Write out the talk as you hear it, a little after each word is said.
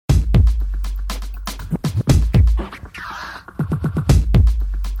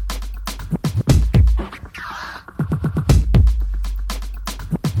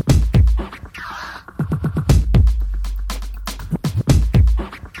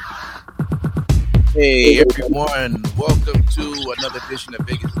Hey everyone, welcome to another edition of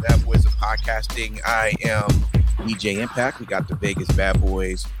Vegas Bad Boys of Podcasting. I am DJ Impact. We got the Vegas Bad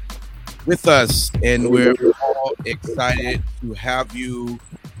Boys with us, and we're all excited to have you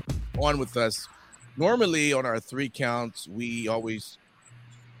on with us. Normally on our 3 counts, we always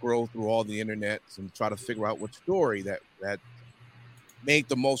scroll through all the internet and try to figure out what story that made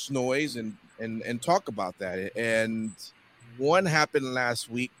the most noise and talk about that. And one happened last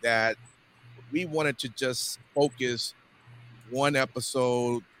week that we wanted to just focus one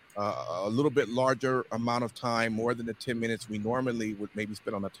episode, a little bit larger amount of time, more than the 10 minutes we normally would maybe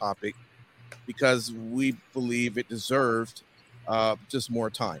spend on a topic, because we believe it deserved just more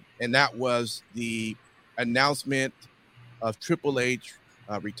time. And that was the announcement of Triple H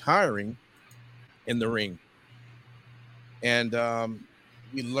retiring in the ring. And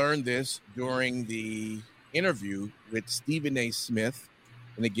we learned this during the interview with Stephen A. Smith.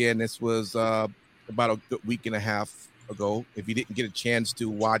 And again, this was about a good week and a half ago. If you didn't get a chance to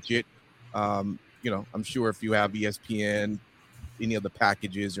watch it, I'm sure if you have ESPN, any of the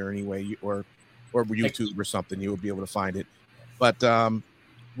packages or anyway, or YouTube or something, you will be able to find it. But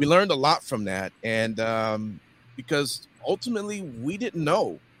we learned a lot from that. And because ultimately we didn't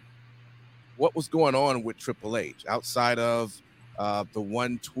know what was going on with Triple H outside of the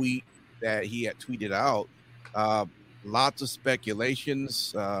one tweet that he had tweeted out. Lots of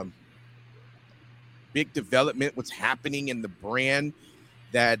speculations, big development, what's happening in the brand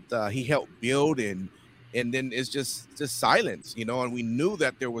that he helped build, and then it's just silence, and we knew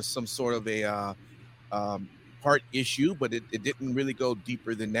that there was some sort of a heart issue, but it didn't really go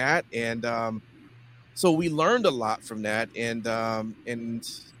deeper than that. And so we learned a lot from that. And now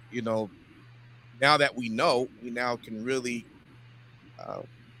that we know, we now can really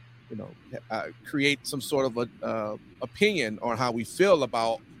create some sort of a opinion on how we feel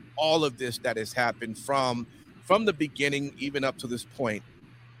about all of this that has happened from the beginning, even up to this point.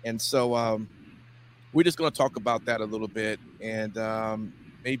 And so we're just going to talk about that a little bit, and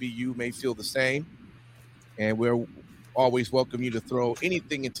maybe you may feel the same. And we're always welcome you to throw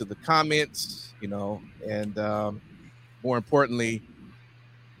anything into the comments, and more importantly,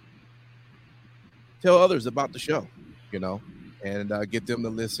 tell others about the show, and get them to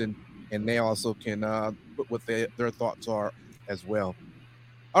listen, and they also can put what their thoughts are as well.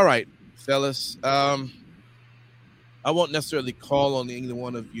 All right, fellas. I won't necessarily call on any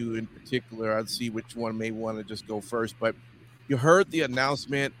one of you in particular. I'd see which one may want to just go first. But you heard the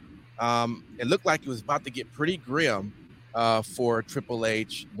announcement. It looked like it was about to get pretty grim for Triple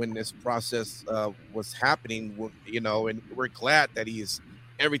H when this process was happening, and we're glad that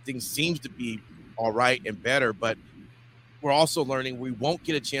everything seems to be all right and better, but we're also learning we won't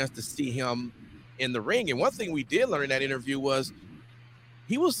get a chance to see him in the ring. And one thing we did learn in that interview was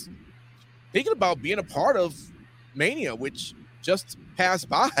he was thinking about being a part of Mania, which just passed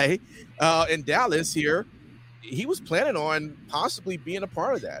by in Dallas here. He was planning on possibly being a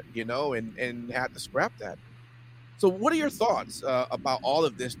part of that, and had to scrap that. So what are your thoughts about all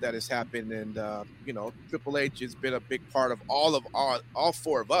of this that has happened? And, Triple H has been a big part of all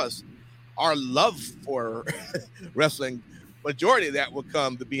 4 of us. Our love for wrestling, majority of that will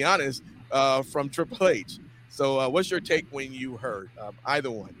come, to be honest, from Triple H. So what's your take when you heard either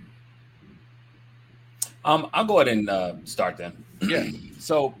one? I'll go ahead and start then. Yeah.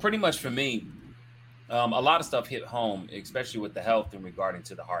 So pretty much for me, a lot of stuff hit home, especially with the health and regarding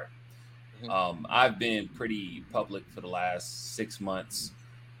to the heart. Mm-hmm. I've been pretty public for the last 6 months.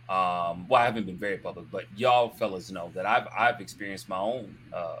 I haven't been very public, but y'all fellas know that I've experienced my own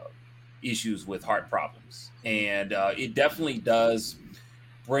issues with heart problems, and it definitely does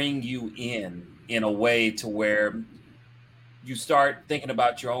bring you in a way to where you start thinking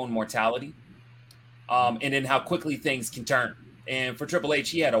about your own mortality, and then how quickly things can turn. And for Triple H,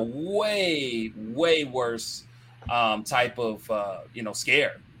 he had a way worse type of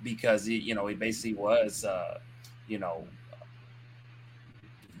scare, because it basically was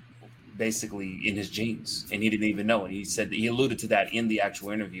basically in his genes, and he didn't even know it. He alluded to that in the actual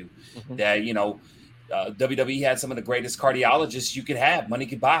interview, mm-hmm. that WWE had some of the greatest cardiologists you could have, money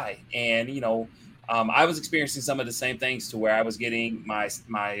could buy, and I was experiencing some of the same things, to where I was getting my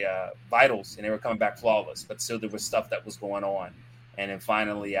vitals and they were coming back flawless, but still there was stuff that was going on. And then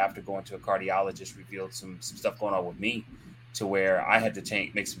finally, after going to a cardiologist, revealed some stuff going on with me, to where I had to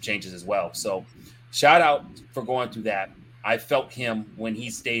make some changes as well. So shout out for going through that. I felt him when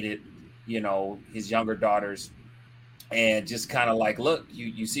he stated, his younger daughters, and just kind of like, look,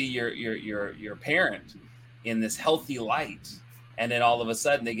 you see your parent in this healthy light, and then all of a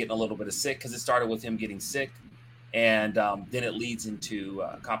sudden they getting a little bit of sick, because it started with him getting sick and then it leads into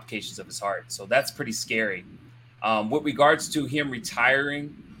complications of his heart. So that's pretty scary. With regards to him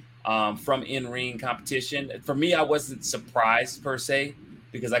retiring from in-ring competition, for me, I wasn't surprised per se,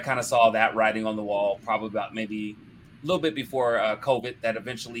 because I kind of saw that writing on the wall probably about maybe a little bit before COVID, that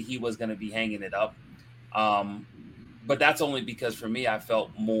eventually he was going to be hanging it up. But that's only because for me, I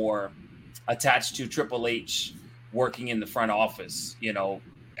felt more attached to Triple H working in the front office,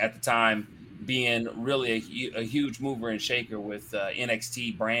 at the time being really a huge mover and shaker with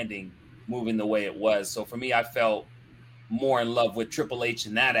NXT branding moving the way it was. So for me, I felt more in love with Triple H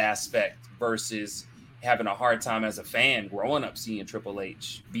in that aspect versus having a hard time as a fan growing up seeing Triple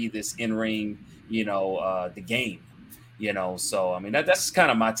H be this in-ring, the game. So I mean that's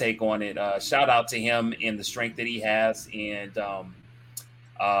kind of my take on it. Shout out to him and the strength that he has, and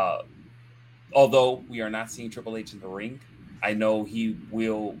although we are not seeing Triple H in the ring, I know he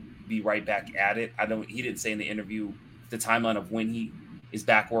will be right back at it. He didn't say in the interview the timeline of when he is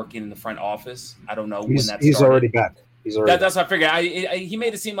back working in the front office. I don't know when that started. He's already back. That's what I figured. He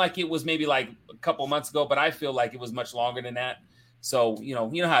made it seem like it was maybe like a couple months ago, but I feel like it was much longer than that. So, you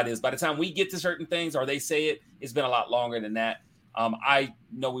know how it is. By the time we get to certain things or they say it, it's been a lot longer than that. I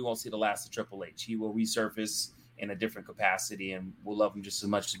know we won't see the last of Triple H. He will resurface in a different capacity, and we'll love him just as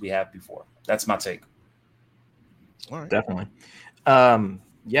much as we have before. That's my take. All right. Definitely.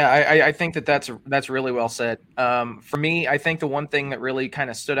 I think that's really well said. For me, I think the one thing that really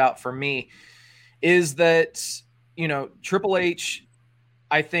kind of stood out for me is that, Triple H,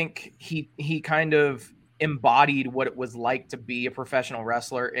 I think he kind of embodied what it was like to be a professional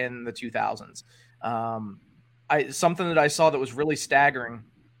wrestler in the 2000s. Something that I saw that was really staggering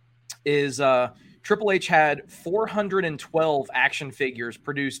is Triple H had 412 action figures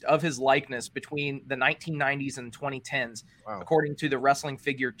produced of his likeness between the 1990s and 2010s, wow, according to the Wrestling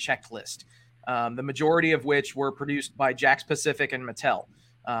Figure Checklist, the majority of which were produced by Jakks Pacific and Mattel.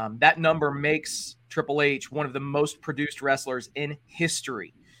 That number makes Triple H one of the most produced wrestlers in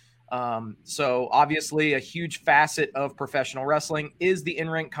history. So obviously a huge facet of professional wrestling is the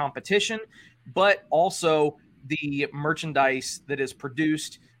in-ring competition, but also the merchandise that is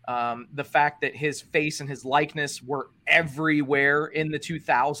produced, the fact that his face and his likeness were everywhere in the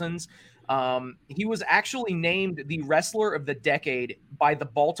 2000s. He was actually named the Wrestler of the Decade by the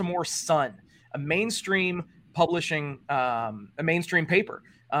Baltimore Sun, a mainstream publishing, a mainstream paper.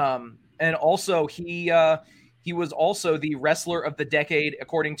 And also he was also the Wrestler of the Decade,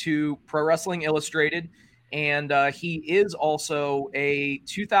 according to Pro Wrestling Illustrated. And he is also a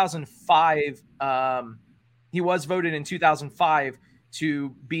 2005, he was voted in 2005 to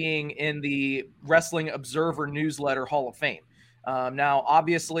being in the Wrestling Observer Newsletter Hall of Fame. Now,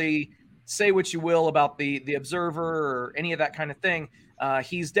 obviously, say what you will about the Observer or any of that kind of thing.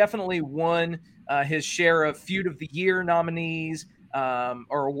 He's definitely won his share of Feud of the Year nominees,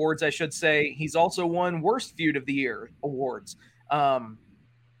 or awards, I should say. He's also won Worst Feud of the Year awards.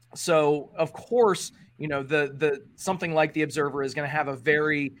 So of course, the something like the Observer is going to have a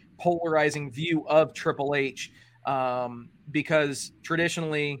very polarizing view of Triple H, because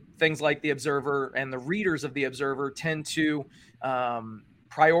traditionally things like the Observer and the readers of the Observer tend to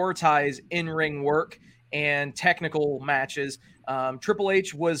prioritize in-ring work and technical matches. Triple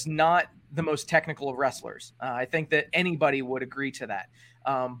H was not the most technical of wrestlers. I think that anybody would agree to that.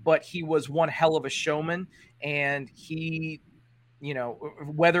 But he was one hell of a showman, and he,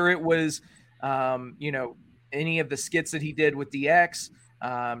 whether it was, any of the skits that he did with DX,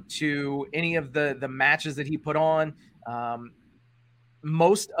 to any of the matches that he put on,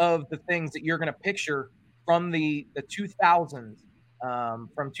 most of the things that you're going to picture from the 2000s,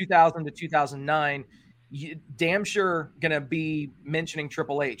 from 2000 to 2009, damn sure going to be mentioning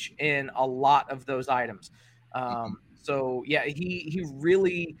Triple H in a lot of those items. So yeah, he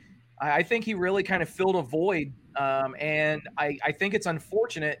really, I think he really kind of filled a void. And I think it's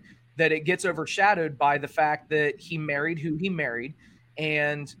unfortunate that it gets overshadowed by the fact that he married who he married,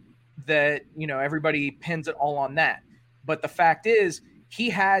 and that, everybody pins it all on that. But the fact is, he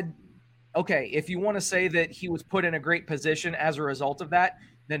had, okay, if you want to say that he was put in a great position as a result of that,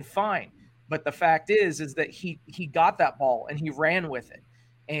 then fine. But the fact is that he got that ball and he ran with it.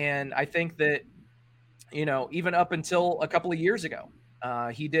 And I think that, even up until a couple of years ago,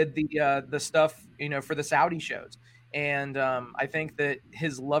 he did the stuff, for the Saudi shows. And I think that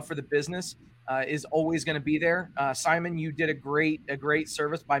his love for the business is always going to be there. Simon, you did a great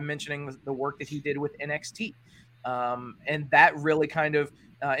service by mentioning the work that he did with NXT. And that really kind of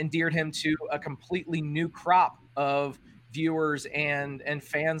endeared him to a completely new crop of viewers and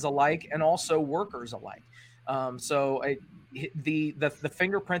fans alike, and also workers alike. So the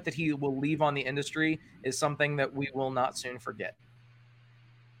fingerprint that he will leave on the industry is something that we will not soon forget.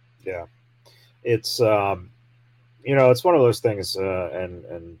 Yeah, it's it's one of those things,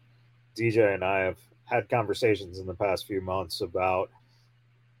 and DJ and I have had conversations in the past few months about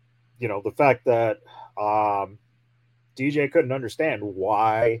the fact that DJ couldn't understand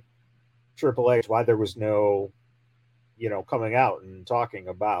why Triple H, why there was no coming out and talking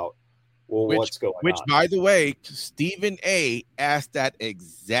about what's going on. Which, by the way, Stephen A. asked that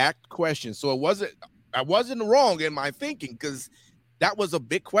exact question. So I wasn't wrong in my thinking, because that was a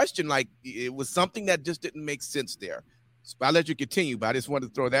big question. Like, it was something that just didn't make sense there. So I'll let you continue, but I just wanted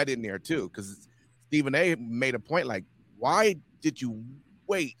to throw that in there too, because Stephen A. made a point like, why did you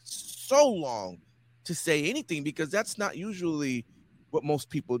wait so long to say anything? Because that's not usually what most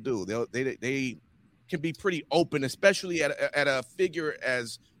people do. They can be pretty open, especially at a figure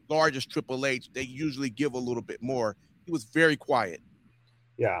as large as Triple H. They usually give a little bit more. He was very quiet.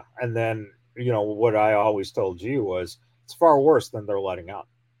 Yeah, and then what I always told you was it's far worse than they're letting on,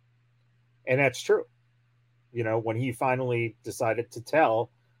 and that's true. When he finally decided to tell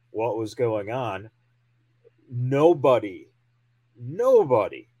what was going on, nobody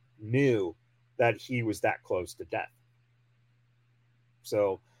knew that he was that close to death.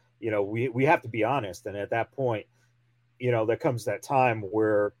 So, we have to be honest. And at that point, there comes that time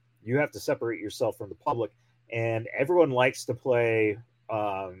where you have to separate yourself from the public, and everyone likes to play,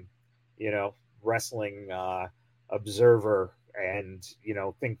 wrestling observer and,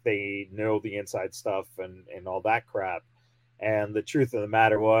 think they know the inside stuff and all that crap. And the truth of the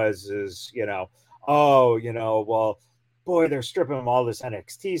matter is, well, boy, they're stripping him all this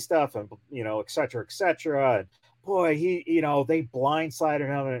NXT stuff and, et cetera, et cetera. And boy, they blindsided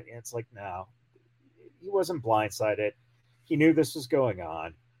him. And it's like, no, he wasn't blindsided. He knew this was going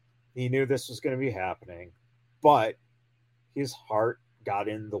on. He knew this was going to be happening, but his heart got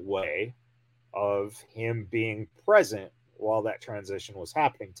in the way of him being present while that transition was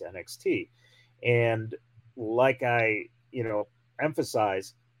happening to NXT. And like I,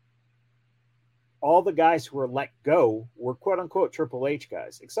 emphasize, all the guys who were let go were quote unquote Triple H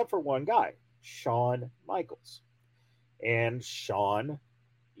guys, except for one guy, Shawn Michaels. And Shawn,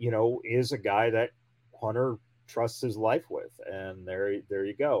 is a guy that Hunter trusts his life with. And there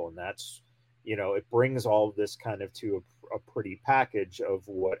you go. And that's, it brings all of this kind of to a pretty package of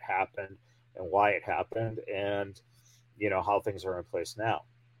what happened and why it happened and, how things are in place now.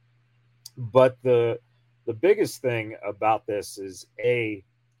 But the biggest thing about this is he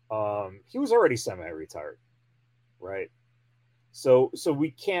was already semi-retired, right? So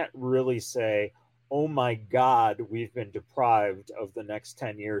we can't really say, oh my God, we've been deprived of the next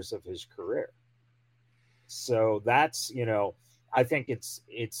 10 years of his career. So that's, I think it's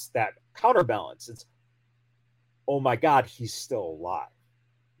that counterbalance. It's, oh my God, he's still alive,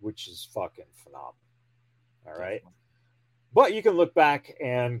 which is fucking phenomenal. All right. But you can look back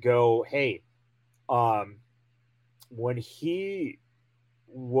and go, hey, when he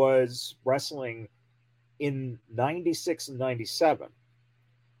was wrestling in 96 and 97,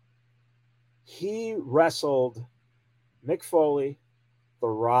 he wrestled Mick Foley, The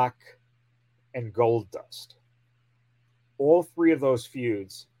Rock, and Goldust. All three of those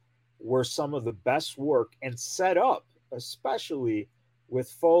feuds were some of the best work and set up, especially with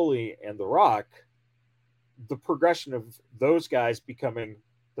Foley and The Rock, the progression of those guys becoming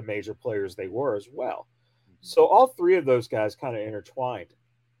the major players they were as well. So all three of those guys kind of intertwined.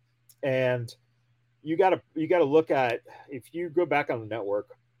 And you got to look at, if you go back on the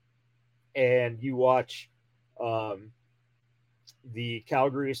network and you watch the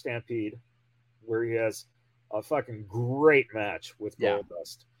Calgary Stampede, where he has a fucking great match with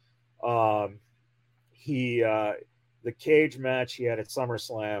Goldust. The cage match he had at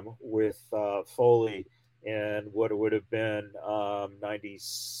SummerSlam with Foley in what it would have been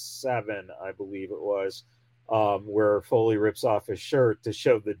 97, I believe it was, where Foley rips off his shirt to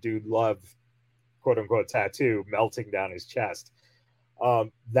show the Dude Love, quote unquote, tattoo melting down his chest.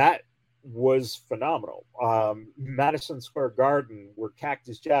 That was phenomenal. Madison Square Garden, where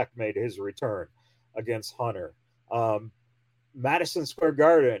Cactus Jack made his return against Hunter. Madison Square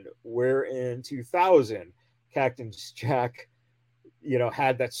Garden, where in 2000, Cactus Jack,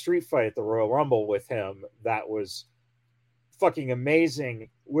 had that street fight at the Royal Rumble with him. That was fucking amazing.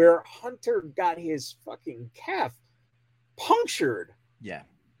 Where Hunter got his fucking calf punctured. Yeah.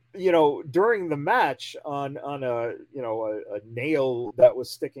 During the match on a nail that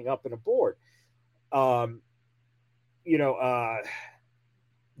was sticking up in a board. One of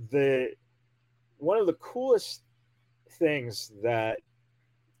the coolest things that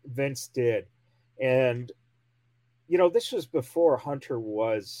Vince did, and this was before Hunter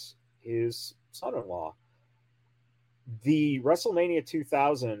was his son-in-law. The WrestleMania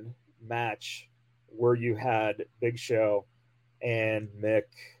 2000 match where you had Big Show and Mick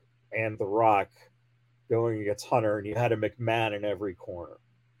and The Rock going against Hunter, and you had a McMahon in every corner.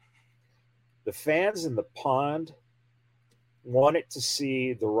 The fans in the pond wanted to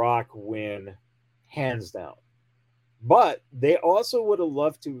see The Rock win hands down. But they also would have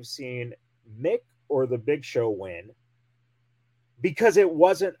loved to have seen Mick or the Big Show win because it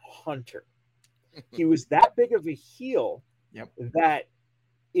wasn't Hunter. He was that big of a heel that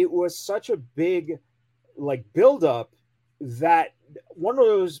it was such a big build-up that one of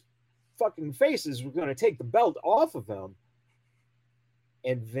those fucking faces was going to take the belt off of him,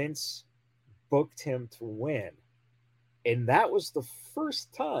 and Vince booked him to win. And that was the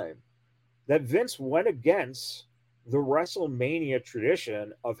first time that Vince went against the WrestleMania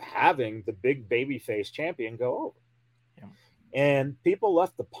tradition of having the big babyface champion go over. Yeah. And people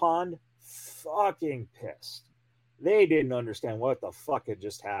left the pond fucking pissed. They didn't understand what the fuck had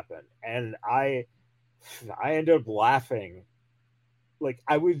just happened. And I ended up laughing.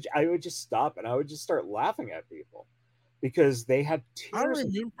 I would just stop and I would just start laughing at people because they had tears. I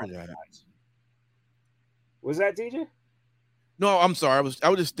remember that. Was that DJ? No, I'm sorry. I was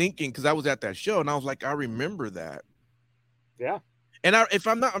just thinking because I was at that show and I was like, I remember that. Yeah. And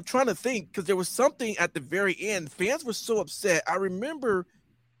I'm trying to think because there was something at the very end. Fans were so upset. I remember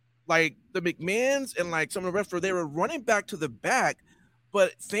the McMahons and some of the wrestlers, they were running back to the back,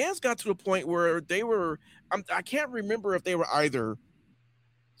 but fans got to the point where they were, I can't remember if they were either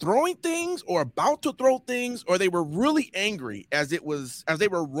throwing things or about to throw things, or they were really angry as they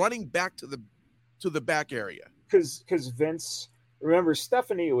were running back to the back area. Because Vince, remember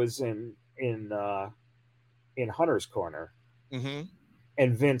Stephanie was in Hunter's corner, mm-hmm.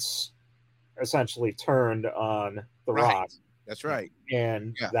 and Vince essentially turned on The Rock. That's right,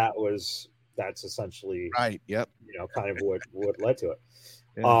 and that's essentially right. Yep, kind of what led to it.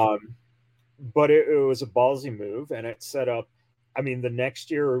 Yeah. But it was a ballsy move, and it set up. I mean, the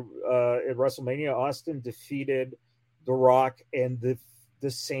next year at WrestleMania, Austin defeated The Rock, and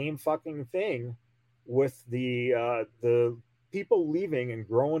the same fucking thing with the people leaving and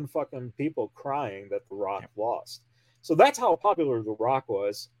growing fucking people crying that The Rock lost. So that's how popular The Rock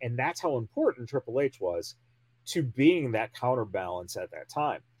was, and that's how important Triple H was to being that counterbalance at that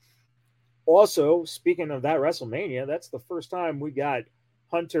time. Also, speaking of that WrestleMania, that's the first time we got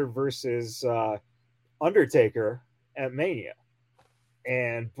Hunter versus Undertaker at Mania.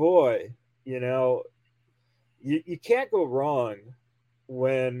 And boy, you can't go wrong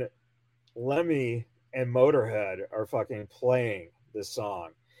when Lemmy and Motorhead are fucking playing this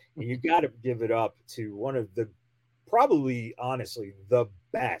song. And you got to give it up to one of the, probably, honestly, the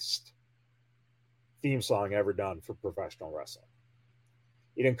best theme song ever done for professional wrestling.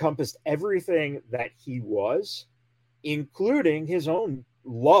 It encompassed everything that he was, including his own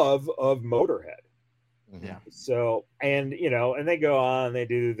love of Motorhead. Yeah. So, and they go on, they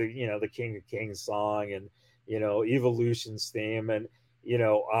do the King of Kings song and, Evolution's theme and,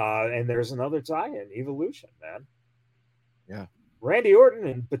 and there's another tie-in, Evolution, man. Yeah. Randy Orton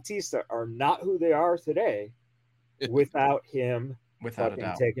and Batista are not who they are today without him without a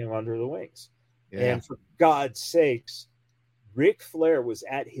doubt taking him under the wings. Yeah. And for God's sakes, Ric Flair was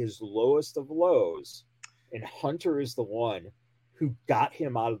at his lowest of lows, and Hunter is the one who got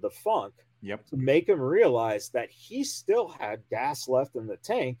him out of the funk to make him realize that he still had gas left in the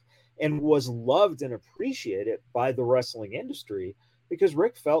tank and was loved and appreciated by the wrestling industry because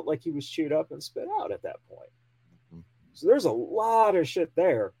Rick felt like he was chewed up and spit out at that point. Mm-hmm. So there's a lot of shit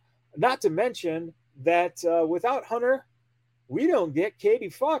there. Not to mention that without Hunter, we don't get Katie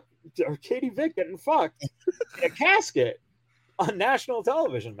Vick getting fucked in a casket on national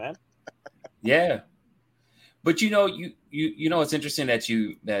television, man. Yeah. But it's interesting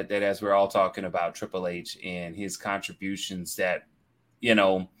that as we're all talking about Triple H and his contributions that,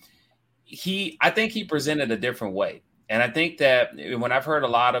 I think he presented a different way. And I think that when I've heard a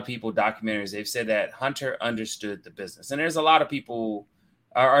lot of people, documentaries, they've said that Hunter understood the business. And there's a lot of people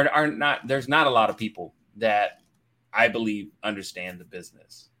there's not a lot of people that I believe understand the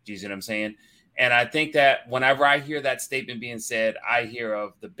business. Do you see what I'm saying? And I think that whenever I hear that statement being said, I hear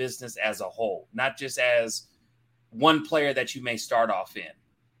of the business as a whole, not just as one player that you may start off in,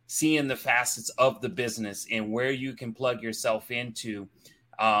 seeing the facets of the business and where you can plug yourself into,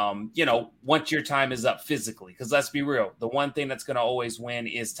 once your time is up physically. Because let's be real, the one thing that's going to always win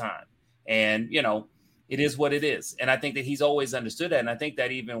is time. And, it is what it is. And I think that he's always understood that. And I think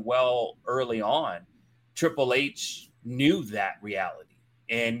that even early on, Triple H knew that reality.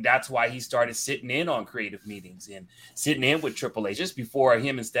 And that's why he started sitting in on creative meetings and sitting in with Triple H just before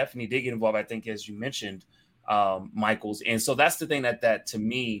him and Stephanie did get involved, I think, as you mentioned, Michaels. And so that's the thing that to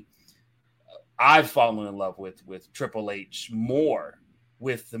me, I've fallen in love with Triple H more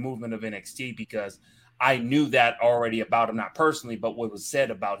with the movement of NXT, because I knew that already about him, not personally, but what was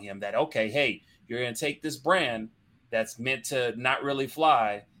said about him, that, okay, hey, you're going to take this brand that's meant to not really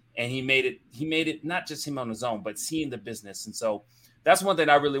fly. And he made it not just him on his own, but seeing the business. And so that's one thing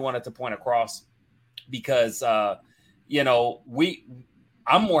I really wanted to point across, because, I'm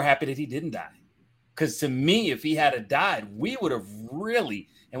more happy that he didn't die. Because to me, if he had died, we would have really,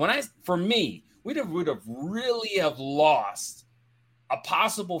 we would have really have lost a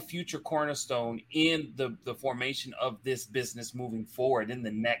possible future cornerstone in the formation of this business moving forward in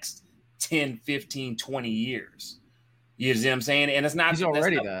the next 10, 15, 20 years. You see what I'm saying? And it's not. He's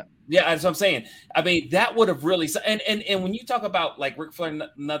already that. Yeah, that's what I'm saying. I mean, that would have really. And when you talk about like Ric Flair,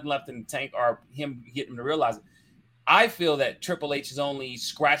 nothing left in the tank, or him getting to realize it, I feel that Triple H has only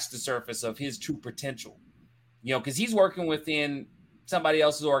scratched the surface of his true potential. Because he's working within somebody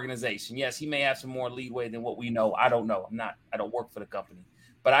else's organization. Yes, he may have some more leeway than what we know. I don't know. I don't work for the company.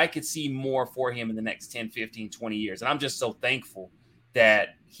 But I could see more for him in the next 10, 15, 20 years. And I'm just so thankful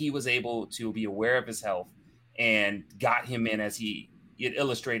that he was able to be aware of his health and got him in, as he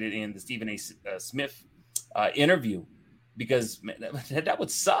illustrated in the Stephen A. Smith interview, because man, that would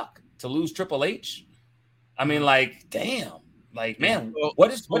suck to lose Triple H. I mean, like, damn. Like, man,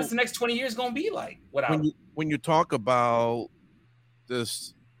 what is the next 20 years going to be like without when you talk about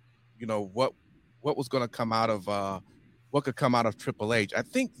this, what was going to come out of what could come out of Triple H. I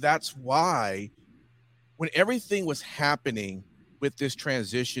think that's why when everything was happening with this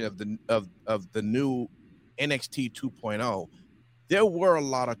transition of the new NXT 2.0, there were a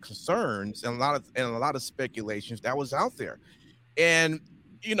lot of concerns and a lot of speculations that was out there. And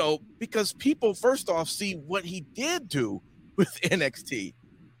because people first off see what he did do with NXT.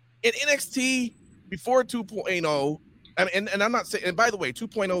 In NXT before 2.0, and I'm not saying, and by the way,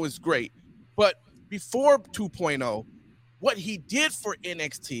 2.0 is great, but before 2.0, what he did for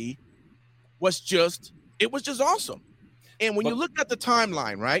NXT was just awesome. And when you look at the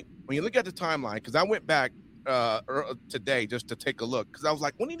timeline, right? When you look at the timeline, because I went back today just to take a look, because I was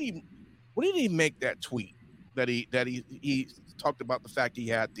like, when did he make that tweet that he talked about the fact he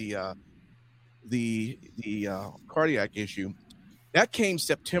had the cardiac issue? That came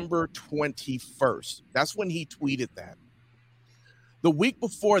September 21st. That's when he tweeted that. The week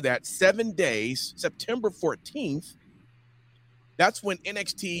before that, 7 days, September 14th, that's when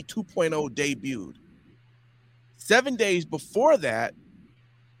NXT 2.0 debuted. 7 days before that,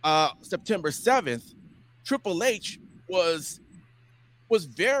 September 7th, Triple H was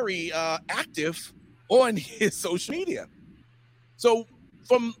very active on his social media. So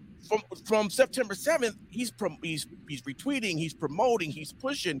from September 7th, he's retweeting, he's promoting, he's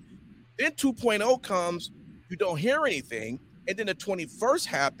pushing. Then 2.0 comes, you don't hear anything, and then the 21st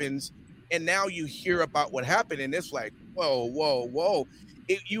happens, and now you hear about what happened, and it's like, whoa.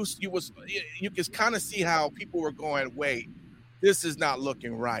 You can kind of see how people were going, wait, this is not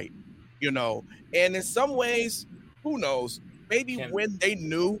looking right, And in some ways, who knows? Maybe when they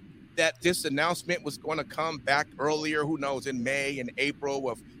knew that this announcement was going to come back earlier, who knows, in May and April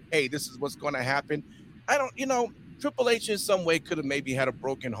of, hey, this is what's going to happen. Triple H in some way could have maybe had a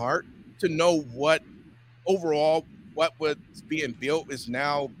broken heart to know what was being built is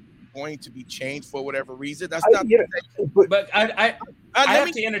now going to be changed for whatever reason. That's not. But I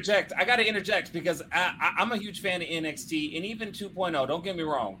have to interject. I got to interject because I'm a huge fan of NXT and even 2.0. Don't get me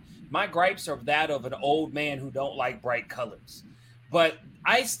wrong. My gripes are that of an old man who don't like bright colors. But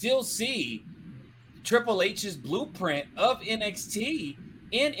I still see Triple H's blueprint of NXT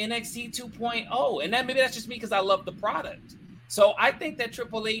in NXT 2.0. And maybe that's just me because I love the product. So I think that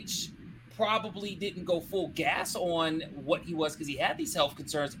Triple H probably didn't go full gas on what he was because he had these health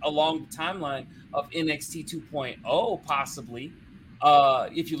concerns along the timeline of NXT 2.0, possibly.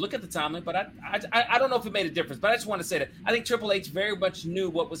 If you look at the timeline, but I don't know if it made a difference, but I just want to say that I think Triple H very much knew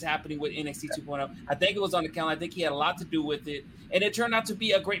what was happening with NXT 2.0. I think it was on the calendar. I think he had a lot to do with it, and it turned out to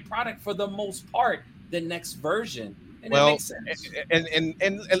be a great product for the most part. The next version, and it makes sense.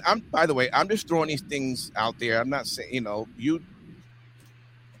 And I'm, by the way, I'm just throwing these things out there. I'm not saying you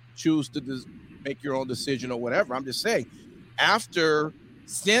choose to make your own decision or whatever. I'm just saying,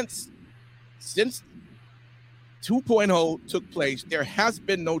 since 2.0 took place, there has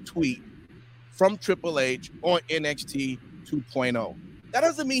been no tweet from Triple H on NXT 2.0. That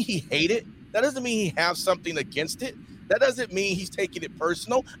doesn't mean he hated it. That doesn't mean he has something against it. That doesn't mean he's taking it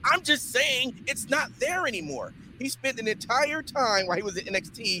personal. I'm just saying it's not there anymore. He spent an entire time while he was at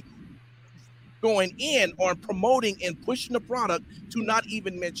NXT going in on promoting and pushing the product to not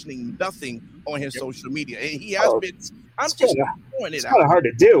even mentioning nothing on his social media. And he has been. I'm just pointing it out. It's kind of hard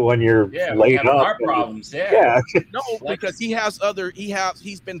to do when you're laid up. Heart problems. Yeah. No, because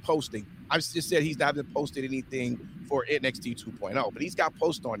he's been posting. I just said he's not been posted anything for NXT 2.0, but he's got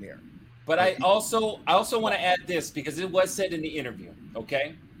posts on there. But I also want to add this because it was said in the interview.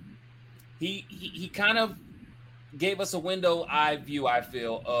 Okay, he kind of gave us a window-eye view, I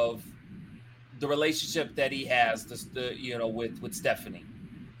feel, of the relationship that he has, with Stephanie.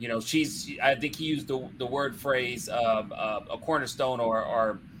 You know, I think he used the word phrase a cornerstone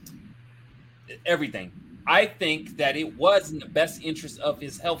or everything. I think that it was in the best interest of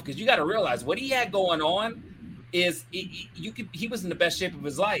his health, because you got to realize what he had going on is he was in the best shape of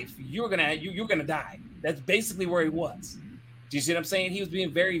his life. You're gonna die. That's basically where he was. Do you see what I'm saying? He was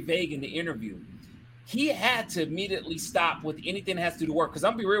being very vague in the interview. He had to immediately stop with anything that has to do with work. Because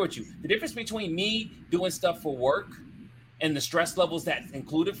I'm gonna be real with you. The difference between me doing stuff for work and the stress levels that's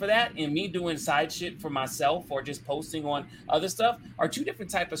included for that, and me doing side shit for myself or just posting on other stuff are two different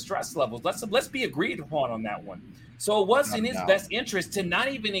types of stress levels. Let's be agreed upon on that one. So it was in his best interest to not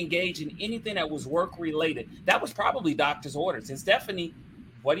even engage in anything that was work related. That was probably doctor's orders. And Stephanie,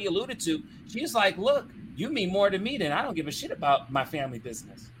 what he alluded to, she's like, look, you mean more to me than I don't give a shit about my family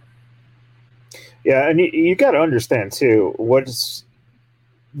business. Yeah, and you got to understand too, what's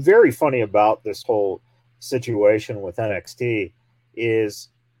very funny about this whole situation with NXT is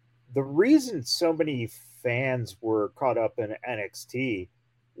the reason so many fans were caught up in NXT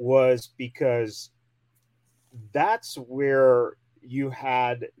was because that's where you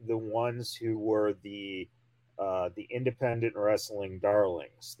had the ones who were the independent wrestling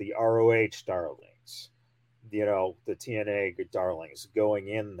darlings, the ROH darlings, you know, the TNA darlings going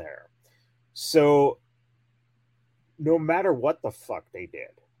in there. So no matter what the fuck they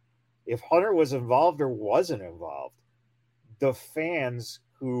did, if Hunter was involved or wasn't involved, the fans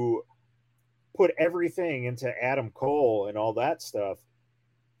who put everything into Adam Cole and all that stuff,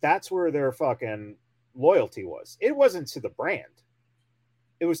 that's where their fucking loyalty was. It wasn't to the brand.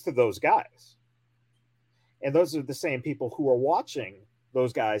 It was to those guys. And those are the same people who are watching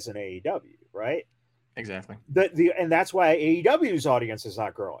those guys in AEW, right? Exactly. And that's why AEW's audience is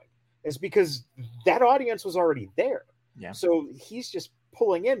not growing. It's because that audience was already there. Yeah. So he's just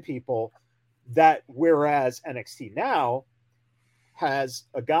pulling in people that, whereas NXT now has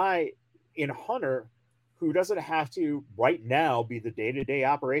a guy in Hunter who doesn't have to right now be the day-to-day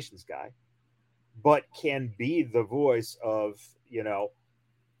operations guy, but can be the voice of, you know,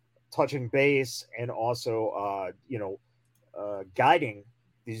 touching base and also, guiding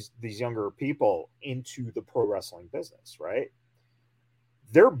these younger people into the pro wrestling business, right?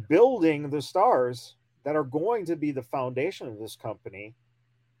 They're building the stars that are going to be the foundation of this company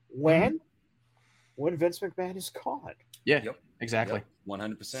when Vince McMahon is gone. Yeah, exactly.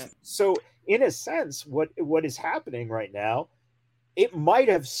 100%. So in a sense, what is happening right now, it might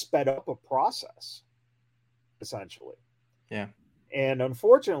have sped up a process, essentially. Yeah. And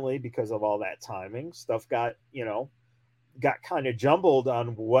unfortunately, because of all that timing, stuff got kind of jumbled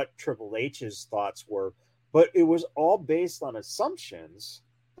on what Triple H's thoughts were. But it was all based on assumptions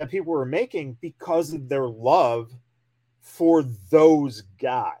that people were making because of their love for those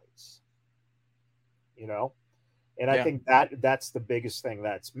guys, you know? And I think that's the biggest thing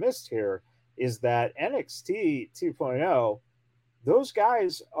that's missed here is that NXT 2.0, those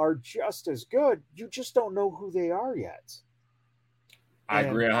guys are just as good. You just don't know who they are yet. I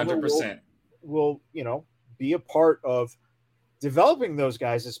agree 100%. Will be a part of developing those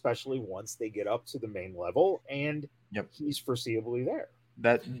guys, especially once they get up to the main level, and he's foreseeably there.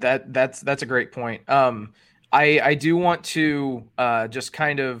 That's a great point. I do want to just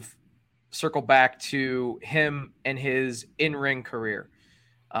kind of circle back to him and his in-ring career,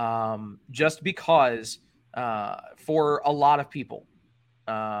 just because for a lot of people,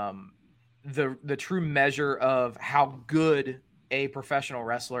 the true measure of how good a professional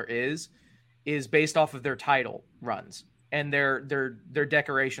wrestler is based off of their title runs and their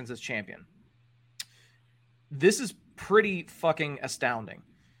decorations as champion. This is pretty fucking astounding.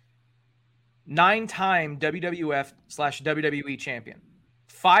 9-time WWF/WWE champion,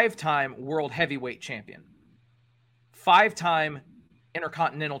 5-time World Heavyweight champion, 5-time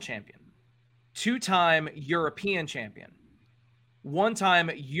Intercontinental champion, 2-time European champion, 1-time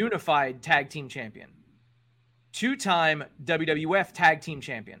Unified Tag Team champion, 2-time WWF Tag Team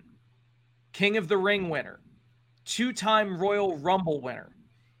champion, King of the Ring winner, 2-time Royal Rumble winner.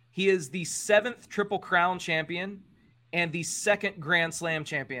 He is the 7th Triple Crown champion and the second Grand Slam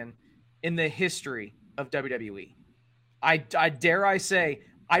champion in the history of WWE. I dare I say,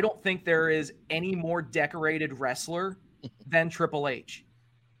 I don't think there is any more decorated wrestler than Triple H.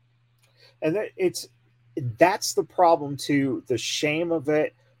 And that's the problem too. The shame of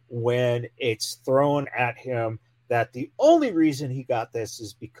it when it's thrown at him that the only reason he got this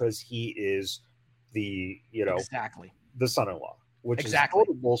is because he is the, Exactly. the son-in-law, which Exactly. is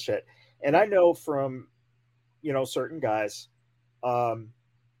total bullshit. And I know from, certain guys,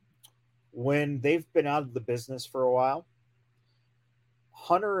 when they've been out of the business for a while,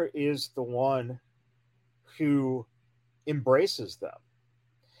 Hunter is the one who embraces them.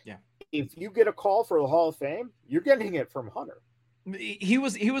 Yeah. If you get a call for the Hall of Fame, you're getting it from Hunter. He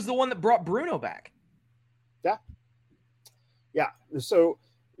was the one that brought Bruno back. Yeah. Yeah. So,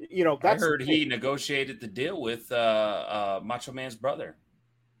 that's I heard he negotiated the deal with Macho Man's brother.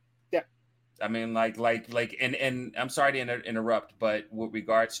 Yeah. I mean, and I'm sorry to interrupt, but with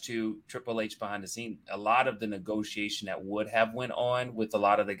regards to Triple H behind the scene, a lot of the negotiation that would have went on with a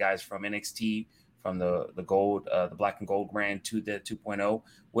lot of the guys from NXT, from the black and gold brand to the 2.0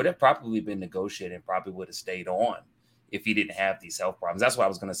 would have probably been negotiated and probably would have stayed on if he didn't have these health problems. That's what I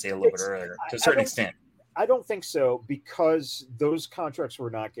was going to say a little bit earlier, to a certain extent. I don't think so, because those contracts were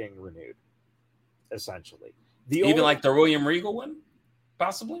not getting renewed, essentially. Like the William Regal one,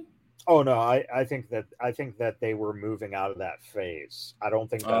 possibly? Oh no, I think that they were moving out of that phase. I don't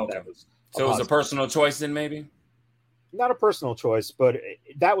think that was. So it was a personal choice then, maybe? Not a personal choice, but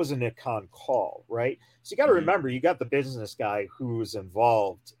that was a Nick Khan call, right? So you got to remember, you got the business guy who was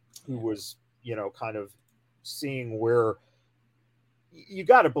involved, who was, kind of seeing where you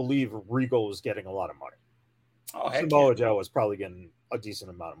got to believe Regal was getting a lot of money. Oh, heck Samoa Joe was probably getting a decent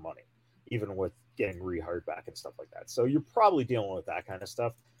amount of money, even with getting rehired back and stuff like that. So you're probably dealing with that kind of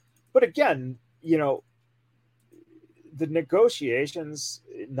stuff. But again, the negotiations,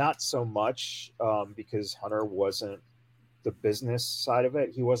 not so much, because Hunter wasn't the business side of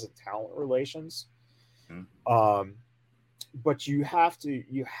it. He wasn't talent relations. But you have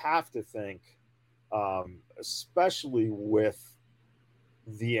to think, especially with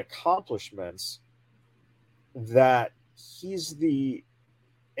the accomplishments, that he's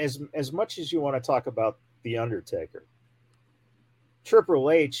as much as you want to talk about The Undertaker, Triple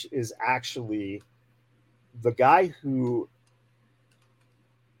H is actually the guy who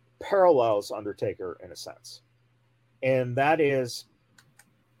parallels Undertaker in a sense. And that is,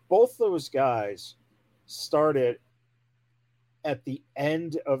 both those guys started at the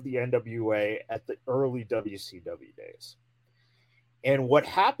end of the NWA, at the early WCW days. And what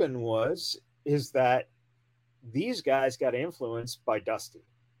happened is that these guys got influenced by Dusty.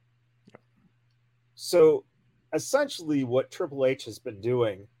 So essentially what Triple H has been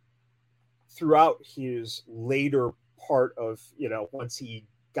doing throughout his later part of, once he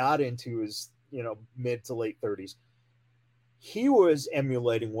got into his, mid to late 30s, he was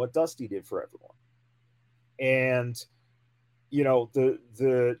emulating what Dusty did for everyone. And,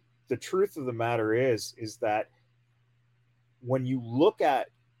 the truth of the matter is that when you look at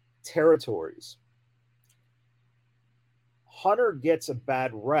territories, Hunter gets a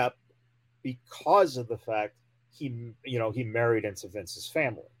bad rep because of the fact he married into Vince's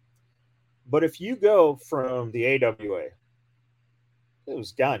family. But if you go from the AWA, it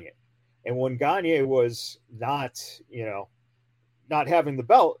was Gagne. And when Gagne was not having the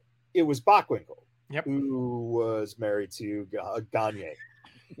belt, it was Bockwinkel, who was married to Gagne.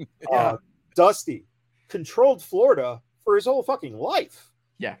 Dusty controlled Florida for his whole fucking life.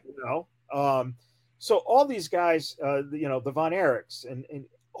 Yeah. So all these guys, the Von Erichs and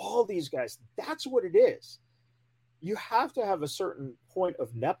all these guys, that's what it is. You have to have a certain point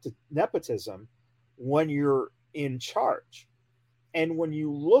of nepotism when you're in charge. And when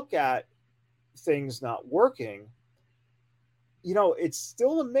you look at things not working, it's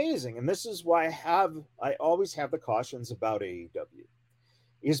still amazing. And this is why I always have the cautions about AEW,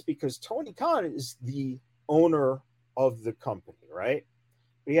 is because Tony Khan is the owner of the company, right?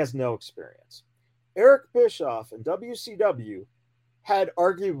 But he has no experience. Eric Bischoff and WCW had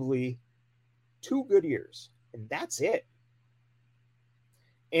arguably 2 good years, and that's it.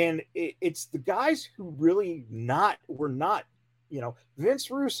 And it's the guys who really were not,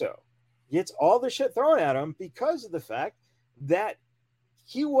 Vince Russo gets all the shit thrown at him because of the fact that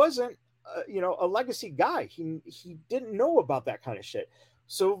he wasn't, a legacy guy. He didn't know about that kind of shit.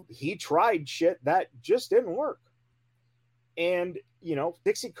 So he tried shit that just didn't work. And,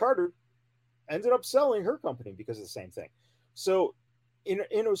 Dixie Carter ended up selling her company because of the same thing. So in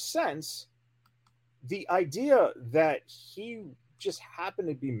a sense, the idea that he just happened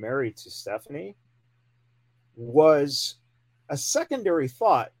to be married to Stephanie was a secondary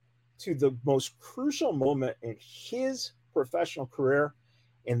thought to the most crucial moment in his professional career.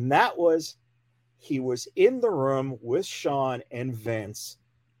 And that was, he was in the room with Shawn and Vince,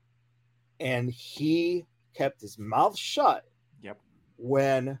 and he kept his mouth shut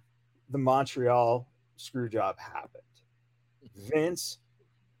when the Montreal screw job happened. Vince,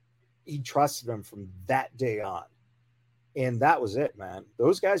 he trusted him from that day on. And that was it, man.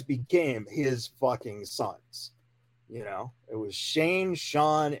 Those guys became his fucking sons. You know, it was Shane,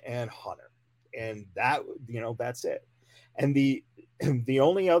 Shawn, and Hunter. And that, you know, that's it. And the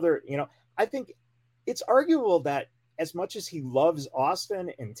only other, you know, I think it's arguable that as much as he loves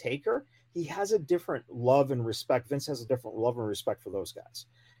Austin and Taker, he has a different love and respect. Vince has a different love and respect for those guys.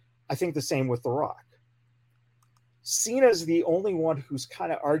 I think the same with The Rock. Cena's the only one who's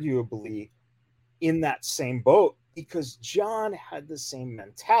kind of arguably in that same boat, because John had the same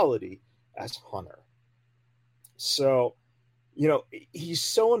mentality as Hunter. So, you know, he's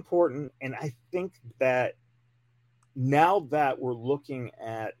so important. And I think that now that we're looking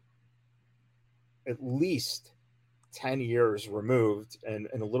at least 10 years removed and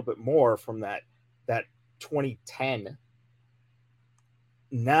a little bit more from that 2010,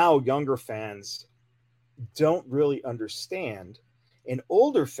 now younger fans don't really understand, and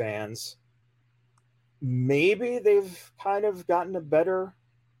older fans, maybe they've kind of gotten a better,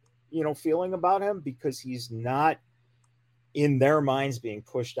 you know, feeling about him because he's not in their minds being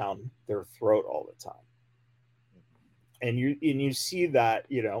pushed down their throat all the time. And you see that,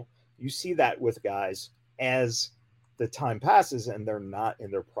 you know, you see that with guys as the time passes and they're not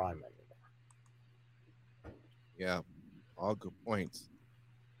in their prime anymore. Yeah, all good points.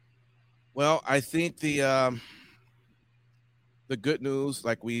 Well, I think the good news,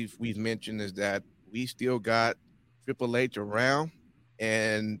 like we've mentioned, is that we still got Triple H around,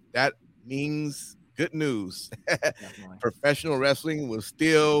 and that means good news. Professional wrestling will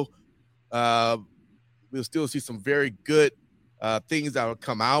still we'll still see some very good things that will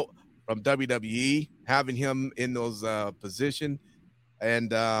come out from WWE, having him in those position,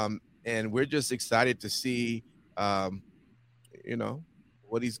 and we're just excited to see you know,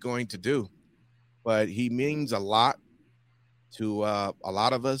 what he's going to do. But he means a lot to a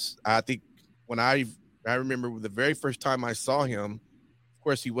lot of us. I think when I remember the very first time I saw him, of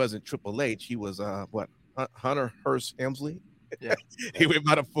course he wasn't Triple H. He was Hunter Hearst Helmsley. Yeah. He went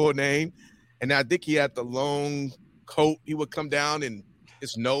by the full name. And I think he had the long coat. He would come down and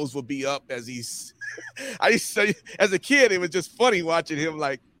his nose would be up as he's I used to say, as a kid, it was just funny watching him,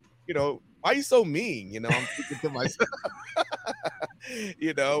 like, you know, why are you so mean? You know, I'm thinking to myself,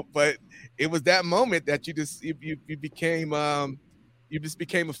 you know, but it was that moment that you just became you just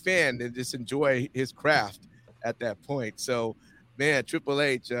became a fan and just enjoy his craft at that point. So, man, Triple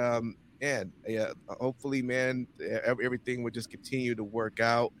H, man, yeah, hopefully, man, everything would just continue to work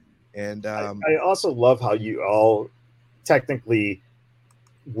out. And I also love how you all technically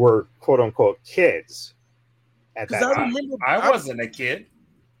were quote unquote kids at that time. I wasn't a kid.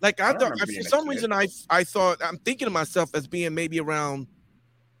 Like I thought, for some reason, I thought, I'm thinking of myself as being maybe around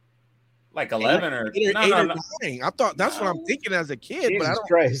like 11 or 8 or 9. I thought that's what I'm thinking as a kid. Jesus but I don't.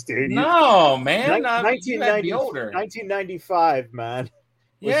 Christ, dude! No, man, 1990, older. 1995, man.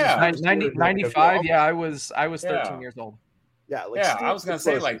 Yeah, 95. Yeah, I was 13 years old. Yeah, I was gonna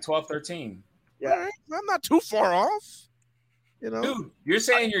say like 12, 13. Yeah, right. I'm not too far off. You know, dude, you're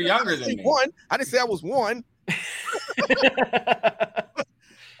saying you're younger than me. One. I didn't say I was one.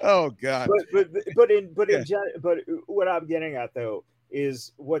 Oh God. But what I'm getting at though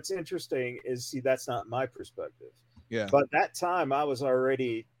is what's interesting is, see, that's not my perspective. Yeah. But that time I was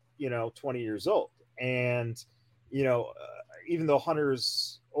already, 20 years old, and even though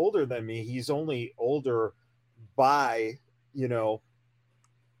Hunter's older than me, he's only older by 6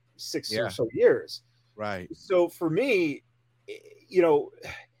 or so years. Right. So for me,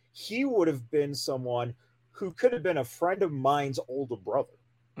 he would have been someone who could have been a friend of mine's older brother.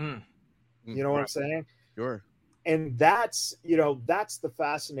 You know what I'm saying? Sure. And that's the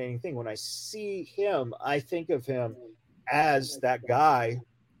fascinating thing. When I see him, I think of him as that guy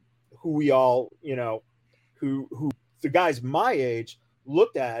who we all, who the guys my age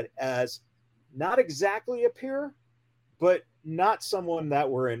looked at as not exactly a peer, but not someone that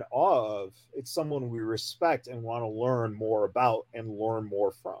we're in awe of. It's someone we respect and want to learn more about and learn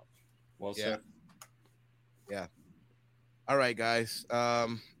more from. Well said. Yeah. All right, guys.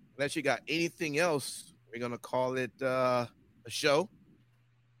 Unless you got anything else, we're going to call it a show.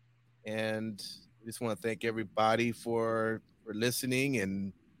 And I just want to thank everybody for listening.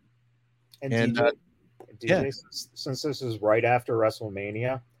 And DJ, since this is right after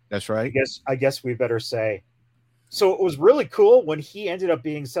WrestleMania, that's right. I guess we better say So it was really cool when he ended up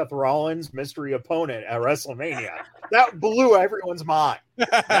being Seth Rollins' mystery opponent at WrestleMania. That blew everyone's mind.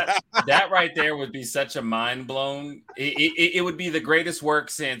 That right there would be such a mind blown. It would be the greatest work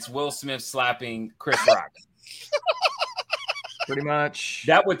since Will Smith slapping Chris Rock. Pretty much.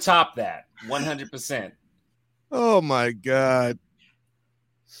 That would top that 100%. Oh my God.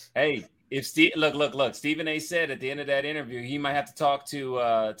 Hey, if Stephen A. said at the end of that interview, he might have to talk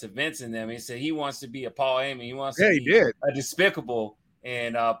to Vince and them. He said he wants to be a Paul Heyman. He wants to be a Despicable.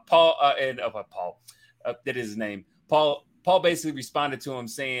 And Paul, that is his name. Paul basically responded to him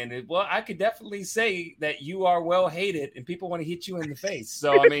saying, well, I could definitely say that you are well hated and people want to hit you in the face.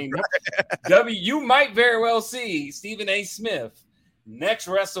 So, I mean, you might very well see Stephen A. Smith next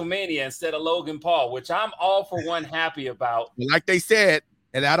WrestleMania instead of Logan Paul, which I'm all for one happy about. Like they said,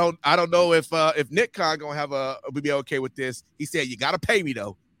 and I don't know if Nick Khan gonna be okay with this. He said, you gotta pay me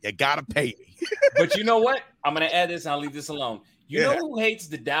though. You gotta pay me. But you know what? I'm gonna add this and I'll leave this alone. You know who hates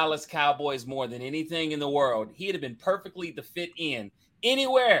the Dallas Cowboys more than anything in the world? He'd have been perfectly to fit in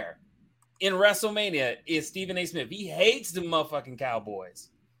anywhere in WrestleMania is Stephen A. Smith. He hates the motherfucking Cowboys.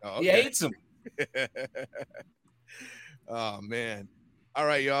 Oh, okay. He hates them. Oh man. All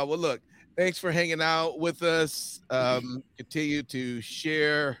right, y'all. Well, look. Thanks for hanging out with us. Continue to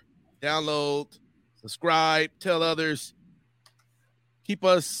share, download, subscribe, tell others. Keep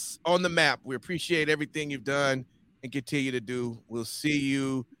us on the map. We appreciate everything you've done and continue to do. We'll see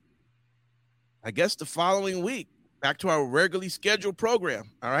you, I guess, the following week. Back to our regularly scheduled program.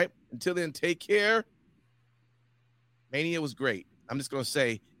 All right. Until then, take care. Mania was great. I'm just going to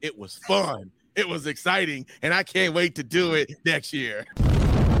say it was fun. It was exciting. And I can't wait to do it next year.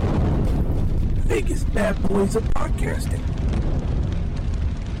 Biggest bad boys of podcasting.